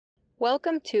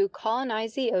Welcome to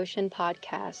Colonize the Ocean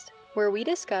podcast, where we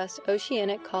discuss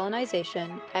oceanic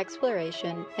colonization,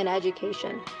 exploration, and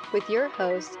education with your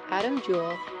hosts Adam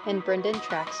Jewell and Brendon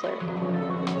Traxler.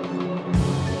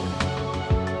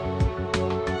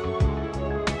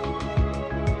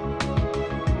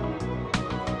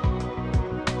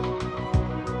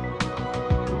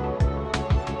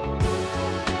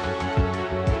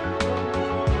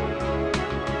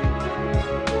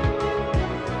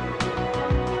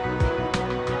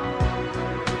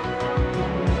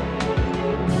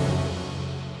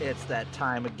 It's that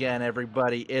time again,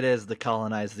 everybody. It is the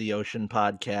Colonize the Ocean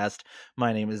podcast.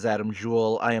 My name is Adam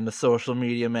Jewell. I am the social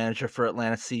media manager for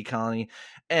Atlantic Sea Colony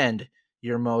and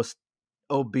your most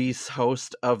obese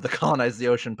host of the Colonize the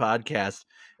Ocean podcast.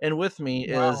 And with me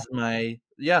is my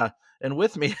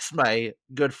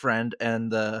good friend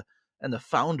and the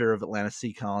founder of Atlantic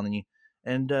Sea Colony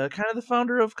and kind of the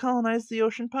founder of Colonize the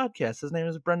Ocean podcast. His name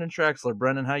is Brendon Traxler.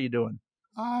 Brendon, how you doing?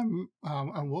 I'm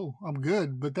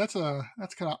good, but that's kind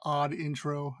of odd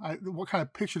intro. What kind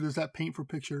of picture does that paint for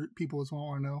people as well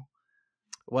want to know?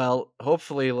 Well,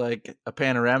 hopefully like a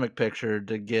panoramic picture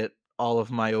to get all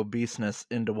of my obeseness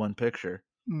into one picture.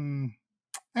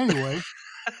 Anyway,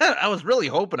 I was really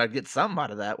hoping I'd get something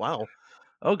out of that. Wow.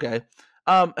 Okay.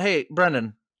 Hey,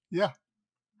 Brendon. Yeah.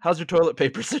 How's your toilet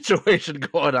paper situation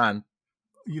going on?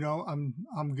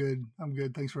 I'm good. I'm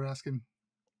good. Thanks for asking.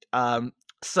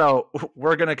 So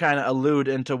we're going to kind of allude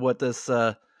into what this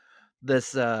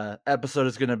episode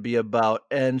is going to be about.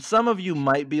 And some of you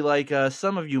might be like us,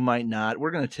 some of you might not. We're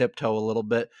going to tiptoe a little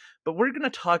bit, but we're going to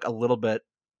talk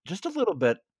just a little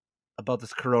bit about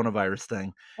this coronavirus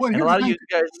thing. Well, and a lot of you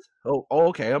guys,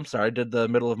 okay. I'm sorry. Did the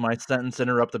middle of my sentence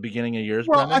interrupt the beginning of yours?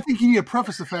 Well, Brendon? I think you need to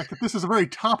preface the fact that this is a very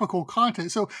topical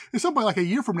content. So if somebody like a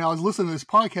year from now is listening to this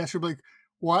podcast, you'll be like,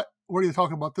 what are you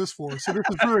talking about this for? So this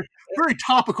is very, very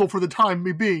topical for the time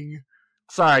being.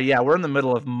 Sorry, yeah, we're in the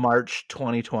middle of March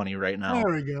 2020 right now.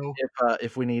 There we go.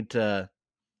 If we need to,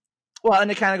 well,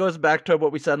 and it kind of goes back to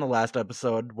what we said in the last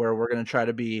episode, where we're going to try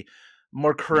to be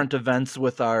more current events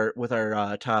with our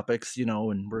topics,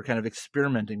 and we're kind of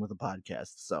experimenting with the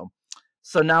podcast. So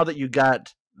now that you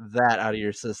got that out of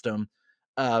your system,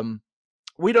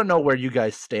 we don't know where you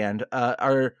guys stand.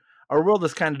 Our world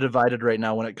is kind of divided right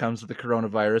now when it comes to the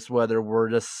coronavirus, whether we're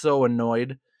just so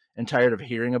annoyed and tired of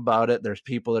hearing about it. There's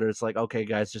people that are just like, okay,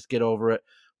 guys, just get over it.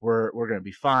 We're going to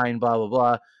be fine, blah, blah,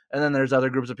 blah. And then there's other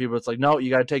groups of people that's like, no, you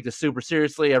got to take this super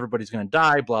seriously. Everybody's going to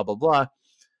die, blah, blah, blah.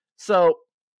 So,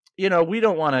 we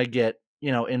don't want to get,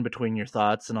 in between your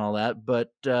thoughts and all that.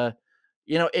 But,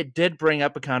 it did bring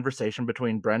up a conversation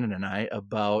between Brendon and I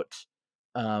about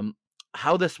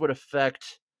how this would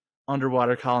affect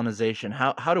underwater colonization.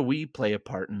 How do we play a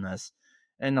part in this?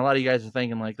 And a lot of you guys are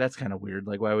thinking like, that's kind of weird.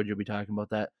 Like, why would you be talking about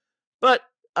that? But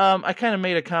I kind of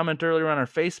made a comment earlier on our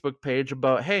Facebook page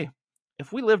about, hey,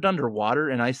 if we lived underwater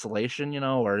in isolation,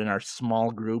 or in our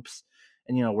small groups,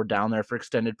 and we're down there for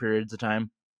extended periods of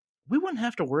time, we wouldn't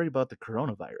have to worry about the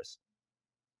coronavirus.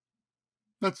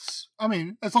 As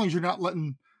long as you're not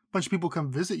letting a bunch of people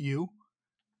come visit you.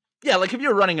 Yeah, like if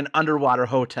you're running an underwater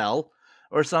hotel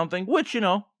or something, which,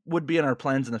 would be in our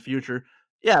plans in the future.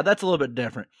 Yeah, that's a little bit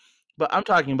different. But I'm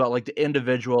talking about like the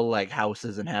individual like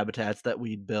houses and habitats that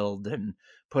we build and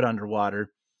put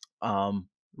underwater.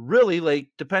 Really, like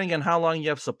depending on how long you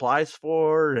have supplies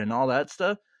for and all that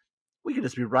stuff, we could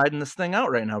just be riding this thing out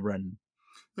right now, Brendon.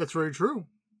 That's very true.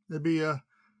 It'd be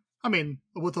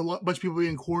with a bunch of people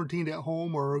being quarantined at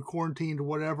home or quarantined or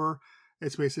whatever,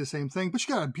 it's basically the same thing. But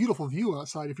you got a beautiful view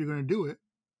outside if you're going to do it.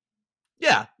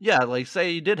 Yeah. Like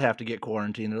say you did have to get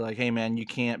quarantined. They're like, hey man, you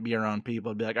can't be around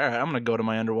people. I'd be like, all right, I'm going to go to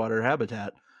my underwater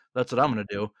habitat. That's what I'm going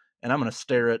to do. And I'm going to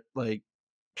stare at like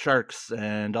sharks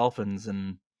and dolphins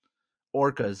and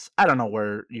orcas. I don't know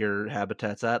where your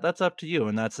habitat's at. That's up to you.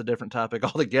 And that's a different topic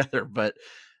altogether. But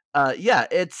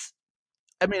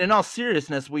in all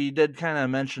seriousness, we did kind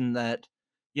of mention that,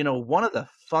 one of the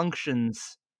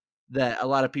functions that a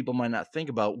lot of people might not think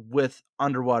about with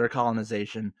underwater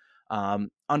colonization,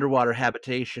 underwater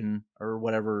habitation, or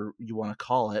whatever you want to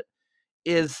call it,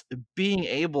 is being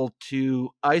able to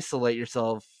isolate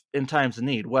yourself in times of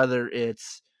need, whether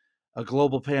it's a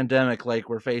global pandemic like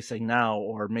we're facing now,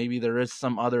 or maybe there is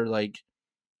some other like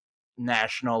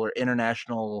national or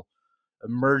international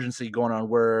emergency going on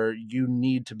where you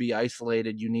need to be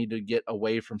isolated, you need to get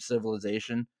away from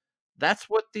civilization. That's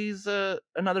what these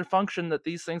another function that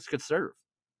these things could serve.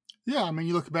 Yeah,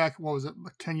 you look back, what was it,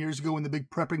 like 10 years ago when the big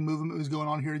prepping movement was going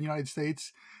on here in the United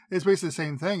States? It's basically the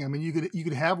same thing. You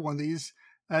could have one of these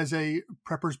as a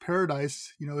prepper's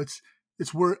paradise.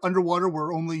 It's where underwater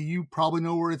where only you probably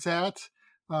know where it's at.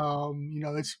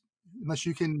 It's unless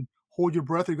you can hold your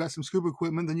breath or you got some scuba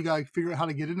equipment, then you got to figure out how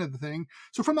to get into the thing.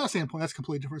 So from that standpoint, that's a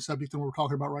completely different subject than what we're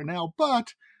talking about right now.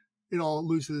 But it all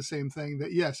alludes to the same thing,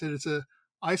 that yes, it's a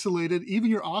isolated, even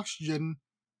your oxygen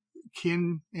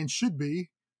can and should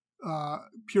be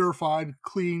purified,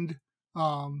 cleaned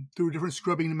through different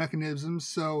scrubbing mechanisms.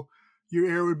 So your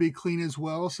air would be clean as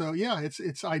well. So yeah,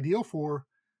 it's ideal for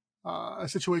a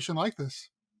situation like this.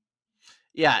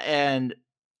 Yeah, and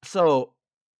so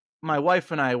my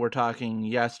wife and I were talking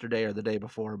yesterday or the day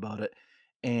before about it,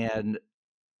 and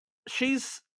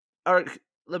she's or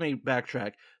let me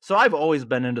backtrack. So I've always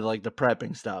been into like the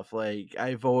prepping stuff. Like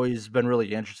I've always been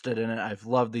really interested in it. I've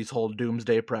loved these whole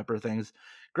doomsday prepper things.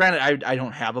 Granted, I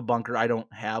don't have a bunker. I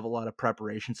don't have a lot of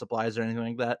preparation supplies or anything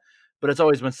like that. But it's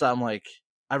always been something like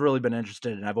I've really been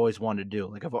interested in. I've always wanted to do.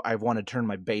 Like I've wanted to turn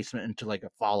my basement into like a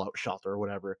fallout shelter or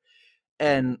whatever.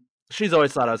 And she's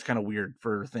always thought I was kind of weird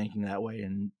for thinking that way,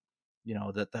 and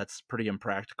that's pretty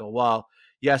impractical. Well,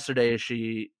 yesterday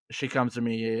she comes to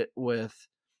me with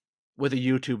a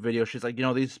YouTube video. She's like,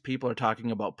 these people are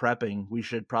talking about prepping. We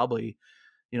should probably,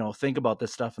 think about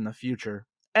this stuff in the future.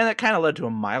 And that kind of led to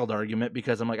a mild argument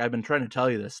because I'm like, I've been trying to tell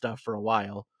you this stuff for a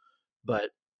while, but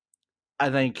I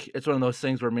think it's one of those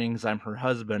things where means I'm her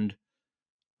husband,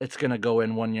 it's going to go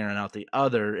in one ear and out the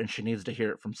other, and she needs to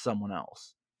hear it from someone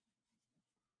else.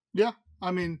 Yeah,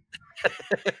 I mean,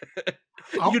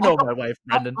 my wife,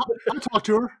 Brendon. I'll talk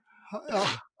to her.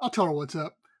 I'll tell her what's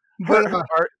up. But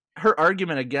her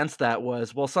argument against that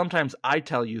was, well, sometimes I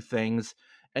tell you things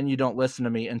and you don't listen to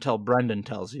me until Brendon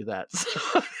tells you that.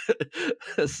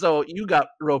 So you got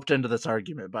roped into this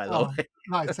argument, by the way.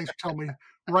 Nice. Thanks for telling me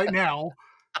right now.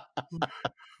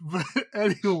 But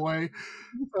anyway,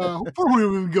 before we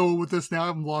even go with this now,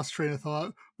 I've lost train of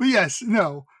thought. But yes,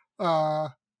 no,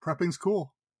 prepping's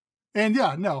cool. And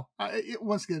yeah, no,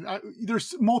 once again,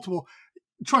 there's multiple,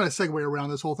 trying to segue around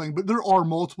this whole thing, but there are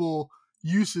multiple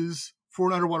uses for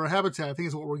an underwater habitat, I think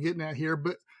is what we're getting at here.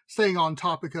 But staying on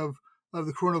topic of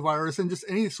the coronavirus and just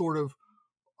any sort of,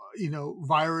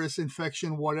 virus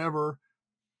infection, whatever.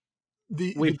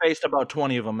 We faced about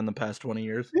 20 of them in the past 20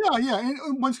 years. Yeah.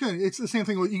 And once again, it's the same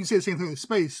thing. You can say the same thing with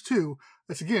space too.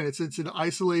 It's an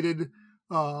isolated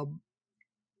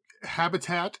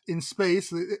habitat in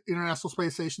space, the International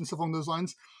Space Station, stuff along those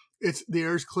lines. The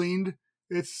air's cleaned.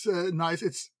 It's nice.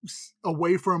 It's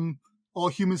away from all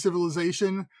human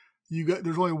civilization.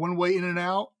 There's only one way in and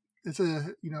out. It's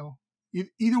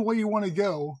either way you want to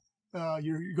go,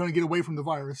 you're going to get away from the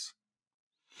virus.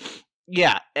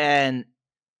 Yeah, and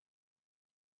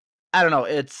I don't know.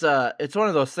 It's one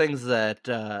of those things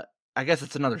that I guess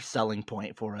it's another selling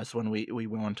point for us when we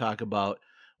want to talk about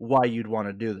why you'd want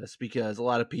to do this, because a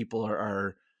lot of people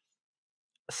are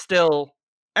still,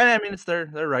 and I mean, it's their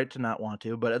right to not want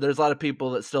to, but there's a lot of people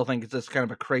that still think it's just kind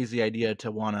of a crazy idea to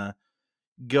want to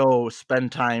go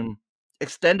spend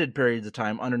extended periods of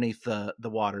time underneath the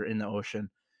water in the ocean.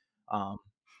 I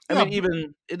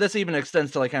mean, this even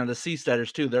extends to like kind of the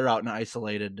seasteaders too. They're out in an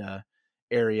isolated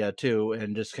area too,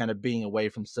 and just kind of being away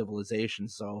from civilization.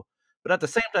 So, but at the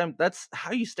same time, that's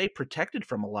how you stay protected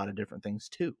from a lot of different things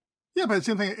too. Yeah, but the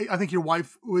same thing. I think your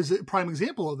wife was a prime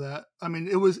example of that. I mean,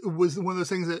 it was one of those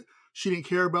things that she didn't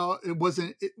care about. It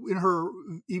wasn't in her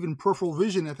even peripheral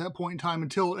vision at that point in time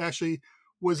until it actually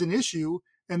was an issue,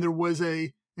 and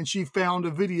and she found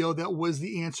a video that was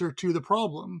the answer to the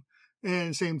problem.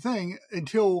 And same thing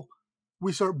until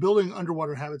we start building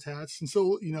underwater habitats, and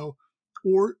so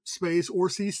or space or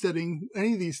seasteading,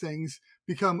 any of these things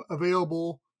become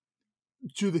available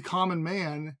to the common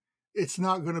man. It's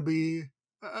not going to be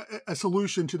a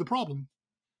solution to the problem.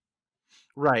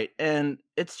 Right. And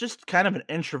it's just kind of an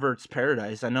introvert's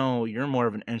paradise. I know you're more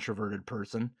of an introverted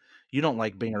person. You don't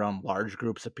like being around large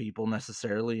groups of people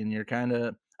necessarily. And you're kind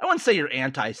of, I wouldn't say you're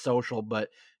antisocial, but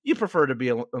you prefer to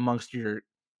be amongst your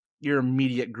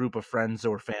immediate group of friends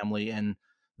or family. And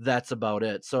that's about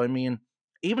it. So, I mean,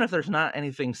 even if there's not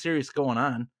anything serious going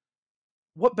on,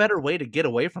 what better way to get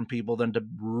away from people than to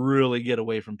really get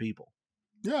away from people?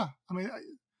 Yeah. I mean,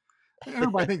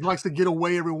 everybody likes to get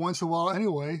away every once in a while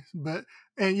anyway,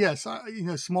 and yes,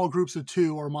 small groups of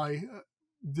two are my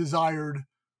desired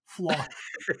flock.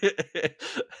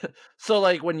 So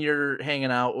like when you're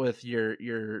hanging out with your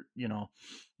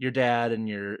dad and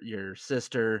your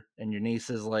sister and your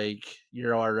nieces, like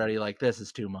you're already like, this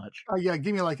is too much. Yeah,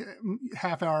 give me like a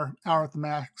half hour at the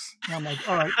max. And I'm like,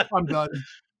 all right, I'm done.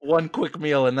 One quick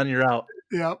meal and then you're out.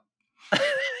 Yep.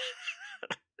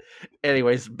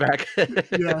 Anyways, back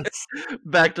yes.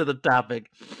 back to the topic.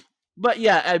 But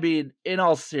yeah, I mean, in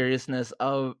all seriousness,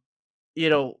 like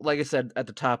I said at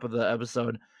the top of the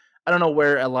episode, I don't know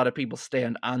where a lot of people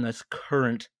stand on this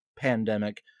current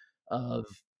pandemic of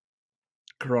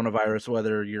coronavirus,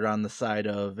 whether you're on the side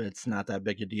of it's not that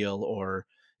big a deal or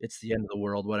it's the end of the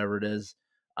world, whatever it is.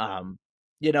 Um,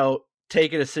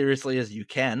 take it as seriously as you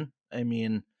can. I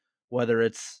mean, whether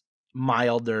it's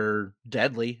mild or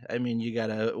deadly, I mean, you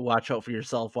gotta watch out for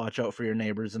yourself, watch out for your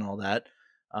neighbors and all that.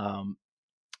 Um,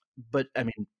 but I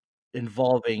mean,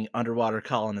 involving underwater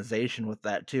colonization with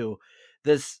that too.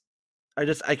 This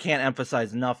I can't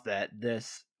emphasize enough that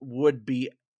this would be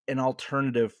an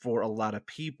alternative for a lot of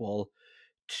people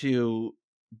to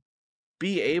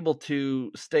be able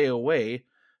to stay away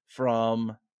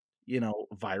from,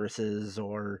 viruses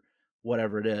or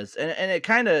whatever it is. And I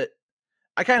kind of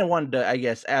wanted to, I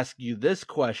guess, ask you this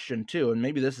question too, and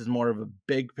maybe this is more of a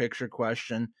big picture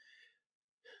question.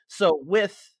 So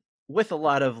with a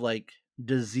lot of like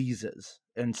diseases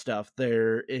and stuff,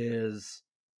 there is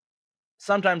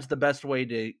sometimes the best way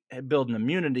to build an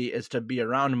immunity is to be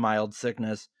around mild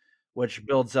sickness, which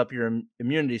builds up your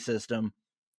immunity system.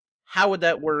 How would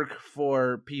that work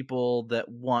for people that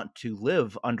want to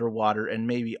live underwater and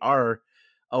maybe are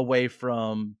away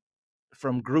from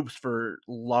groups for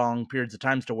long periods of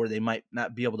times to where they might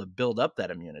not be able to build up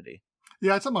that immunity?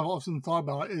 Yeah, it's something I've often thought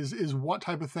about is what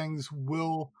type of things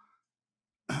will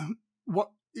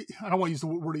what I don't want to use the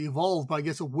word evolve, but I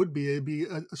guess it'd be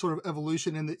a sort of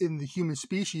evolution in the human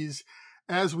species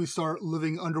as we start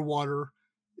living underwater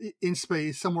in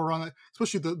space, somewhere around that,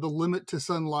 especially the limit to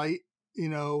sunlight,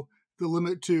 the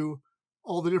limit to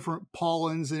all the different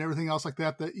pollens and everything else like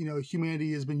that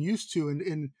humanity has been used to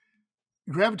and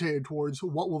gravitated towards.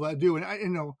 What will that do? And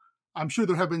I'm sure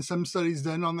there have been some studies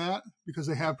done on that because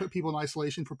they have put people in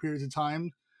isolation for periods of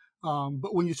time.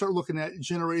 But when you start looking at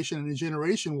generation and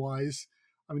generation wise,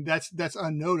 I mean, that's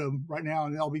unknown right now.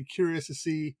 And I'll be curious to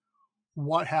see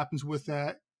what happens with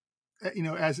that,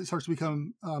 as it starts to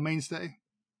become mainstay.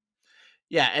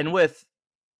 Yeah. And with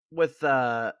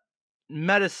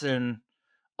medicine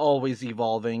always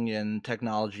evolving and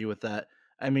technology with that,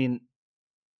 I mean,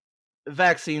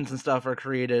 vaccines and stuff are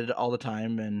created all the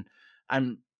time. And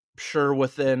I'm sure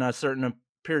within a certain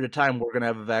period of time, we're going to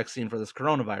have a vaccine for this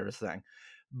coronavirus thing.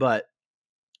 But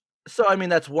so, I mean,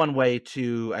 that's one way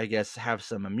to, I guess, have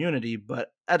some immunity.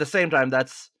 But at the same time,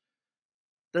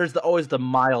 there's always the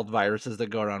mild viruses that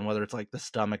go around, whether it's like the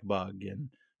stomach bug and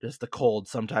just the cold.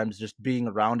 Sometimes just being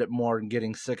around it more and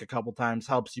getting sick a couple times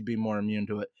helps you be more immune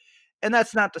to it. And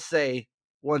that's not to say,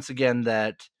 once again,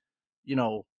 that, you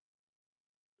know,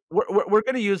 we're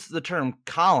going to use the term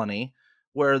colony,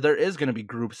 where there is going to be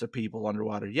groups of people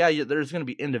underwater. Yeah, there's going to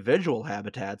be individual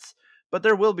habitats, but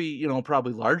there will be,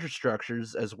 probably larger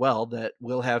structures as well that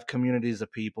will have communities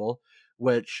of people,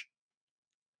 which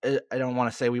I don't want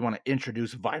to say we want to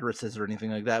introduce viruses or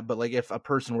anything like that, but like if a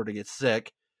person were to get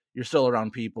sick, you're still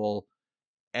around people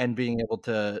and being able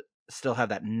to still have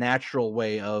that natural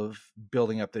way of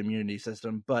building up the immunity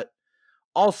system. But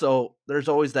also, there's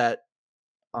always that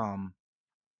um,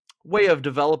 way of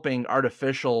developing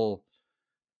artificial,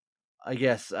 I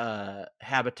guess,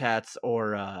 habitats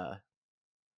or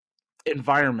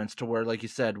environments to where, like you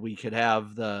said, we could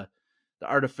have the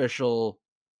artificial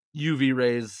UV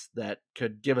rays that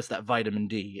could give us that vitamin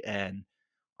D and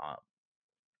uh,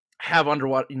 have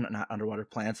underwater, not underwater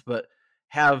plants, but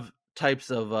have types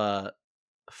of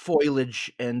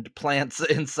foliage and plants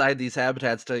inside these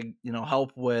habitats to,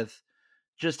 help with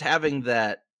just having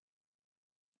that,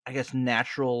 I guess,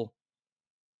 natural,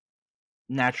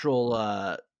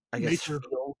 I guess, Nature.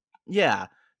 feel. Yeah,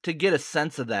 to get a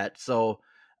sense of that. So,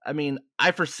 I mean,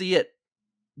 I foresee it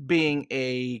being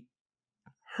a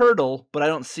hurdle, but I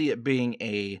don't see it being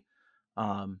a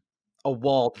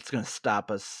wall that's going to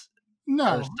stop us or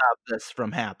No, stop this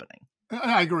from happening.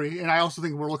 and I agree. And I also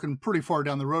think we're looking pretty far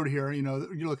down the road here.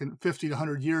 You're looking 50 to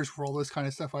 100 years for all this kind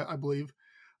of stuff, I believe.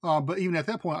 But even at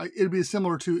that point, it'd be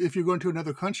similar to if you're going to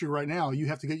another country right now, you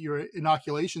have to get your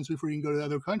inoculations before you can go to the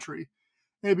other country.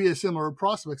 Maybe a similar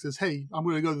prospect says, hey, I'm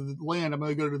going to go to the land. I'm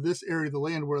going to go to this area of the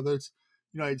land, whether it's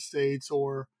United States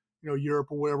or, Europe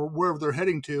or wherever they're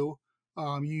heading to.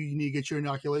 You need to get your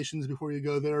inoculations before you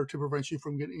go there to prevent you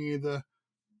from getting any of the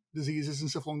diseases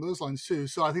and stuff along those lines too.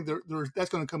 So I think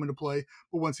that's going to come into play.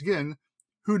 But once again,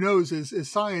 who knows? As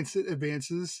science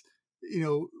advances,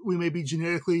 we may be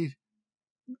genetically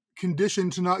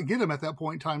conditioned to not get them at that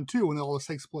point in time too, when all this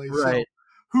takes place. So Right.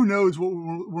 who knows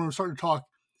when we're starting to talk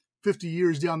 50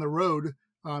 years down the road,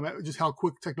 just how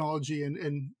quick technology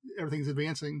and everything's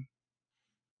advancing.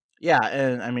 Yeah,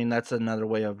 and I mean that's another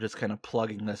way of just kind of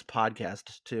plugging this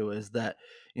podcast too, is that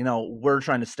we're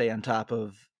trying to stay on top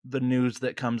of the news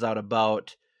that comes out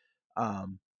about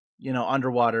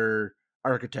underwater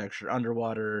architecture,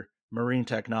 underwater marine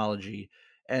technology,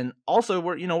 And also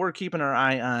we're keeping our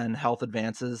eye on health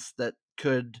advances that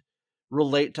could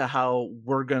relate to how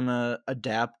we're gonna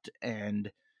adapt and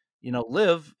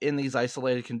live in these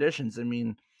isolated conditions. I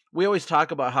mean, we always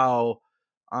talk about how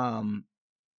um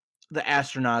the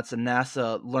astronauts and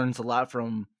NASA learns a lot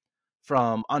from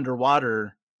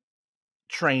underwater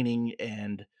training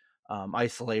and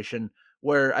isolation,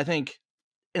 where I think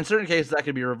in certain cases that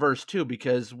could be reversed too,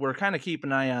 because we're kind of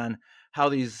keeping an eye on how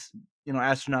these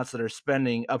astronauts that are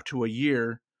spending up to a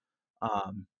year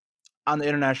um, on the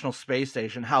International Space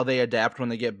Station, how they adapt when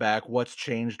they get back, what's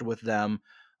changed with them.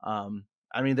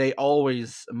 I mean, they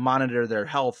always monitor their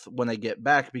health when they get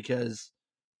back because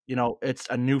it's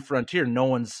a new frontier. No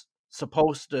one's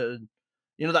supposed to,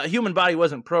 the human body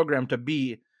wasn't programmed to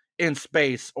be in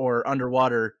space or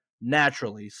underwater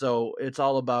naturally. So it's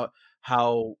all about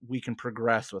how we can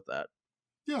progress with that.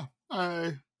 Yeah,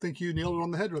 I think you nailed it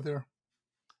on the head right there.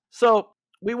 So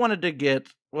we wanted to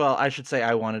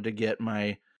I wanted to get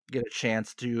a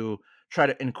chance to try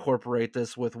to incorporate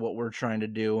this with what we're trying to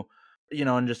do,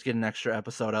 and just get an extra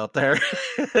episode out there.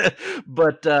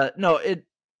 But no,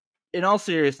 in all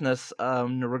seriousness,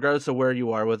 regardless of where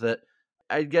you are with it,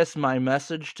 I guess my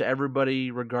message to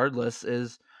everybody, regardless,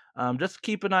 is just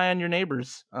keep an eye on your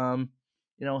neighbors.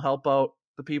 Help out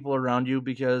the people around you,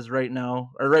 because right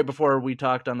now, or right before we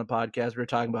talked on the podcast, we were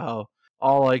talking about how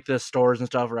all like the stores and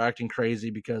stuff are acting crazy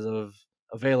because of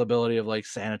availability of like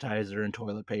sanitizer and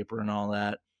toilet paper and all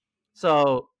that.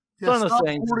 So it's Yeah, one of those stop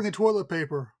things. hoarding the toilet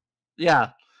paper. Yeah,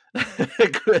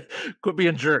 quit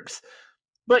being jerks.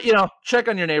 But check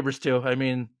on your neighbors too. I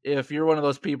mean, if you're one of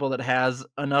those people that has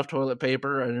enough toilet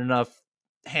paper and enough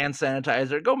hand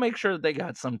sanitizer, go make sure that they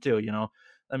got some too.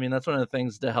 I mean, that's one of the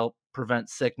things to help prevent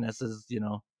sickness is,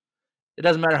 it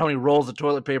doesn't matter how many rolls of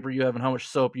toilet paper you have and how much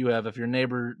soap you have. If your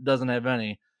neighbor doesn't have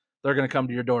any, they're going to come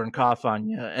to your door and cough on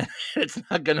you, and it's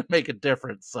not going to make a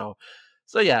difference. So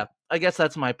yeah, I guess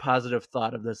that's my positive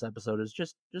thought of this episode is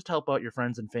just help out your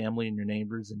friends and family and your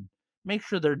neighbors and make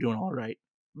sure they're doing all right.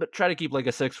 But try to keep like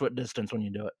a 6-foot distance when you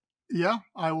do it. Yeah,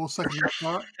 I will second that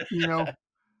thought.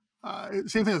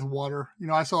 Same thing with water.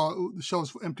 I saw the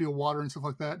shelves empty of water and stuff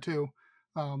like that too.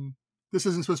 This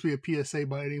isn't supposed to be a PSA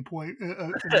by any point,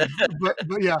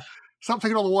 but yeah, stop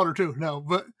taking all the water too. No,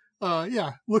 but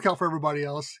yeah, look out for everybody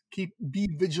else. Be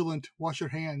vigilant. Wash your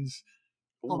hands.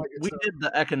 We did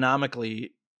the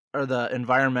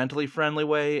environmentally friendly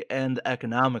way and the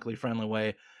economically friendly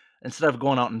way instead of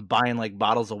going out and buying like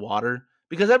bottles of water.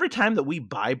 Because every time that we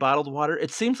buy bottled water,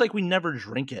 it seems like we never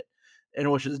drink it,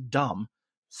 and which is dumb.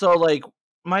 So like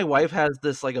my wife has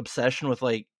this like obsession with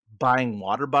like buying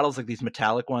water bottles, like these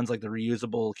metallic ones, like the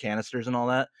reusable canisters and all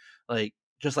that, like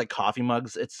just like coffee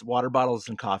mugs. It's water bottles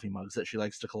and coffee mugs that she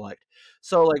likes to collect.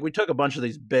 So like we took a bunch of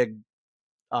these big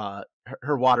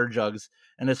her water jugs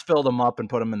and just filled them up and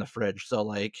put them in the fridge. So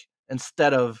like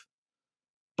instead of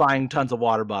buying tons of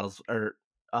water bottles or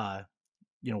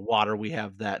water, we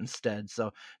have that instead.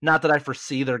 So not that I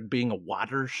foresee there being a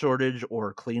water shortage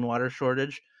or clean water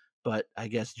shortage, but I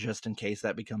guess just in case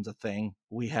that becomes a thing,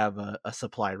 we have a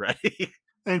supply ready.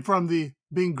 And from the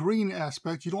being green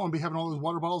aspect, you don't want to be having all those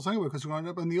water bottles anyway because they're going to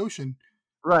end up in the ocean.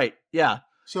 Right. Yeah.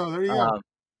 So there you go.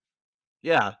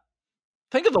 Yeah.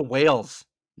 Think of the whales,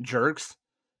 jerks.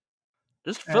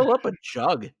 Just fill up a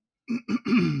jug.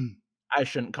 I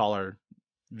shouldn't call our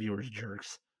viewers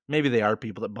jerks. Maybe they are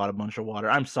people that bought a bunch of water.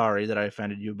 I'm sorry that I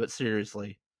offended you, but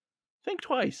seriously, think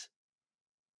twice.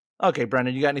 Okay,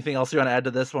 Brendon, you got anything else you want to add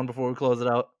to this one before we close it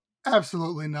out?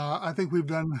 Absolutely not. I think we've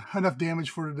done enough damage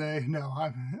for today.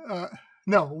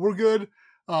 No, we're good.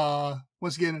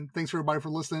 Once again, thanks for everybody for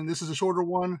listening. This is a shorter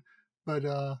one, but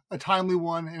a timely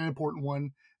one and an important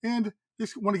one. And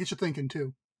just want to get you thinking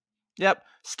too. Yep.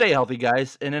 Stay healthy,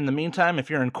 guys. And in the meantime, if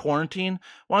you're in quarantine,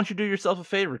 why don't you do yourself a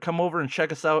favor? Come over and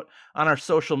check us out on our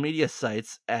social media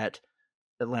sites at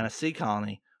Atlanta Sea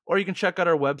Colony. Or you can check out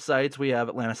our websites. We have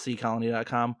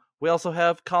atlantaseacolony.com. We also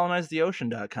have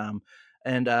colonizedtheocean.com.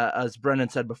 And as Brendon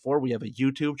said before, we have a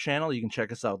YouTube channel. You can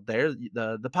check us out there.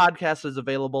 The podcast is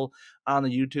available on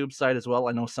the YouTube site as well.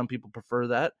 I know some people prefer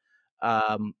that.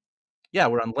 Yeah,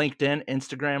 we're on LinkedIn,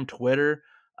 Instagram, Twitter.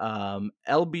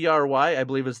 LBRY, I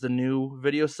believe, is the new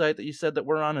video site that you said that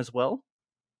we're on as well.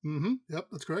 Mm-hmm. Yep,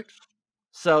 that's correct.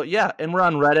 So yeah, and we're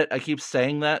on Reddit. I keep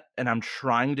saying that, and I'm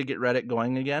trying to get Reddit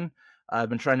going again. I've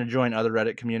been trying to join other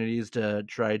Reddit communities to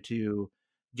try to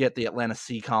get the Atlanta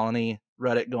Sea Colony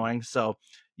Reddit going. So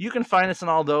you can find us in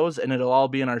all those, and it'll all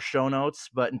be in our show notes.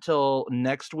 But until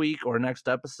next week or next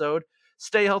episode,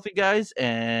 stay healthy, guys,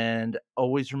 and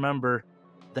always remember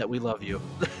that we love you.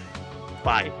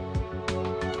 Bye.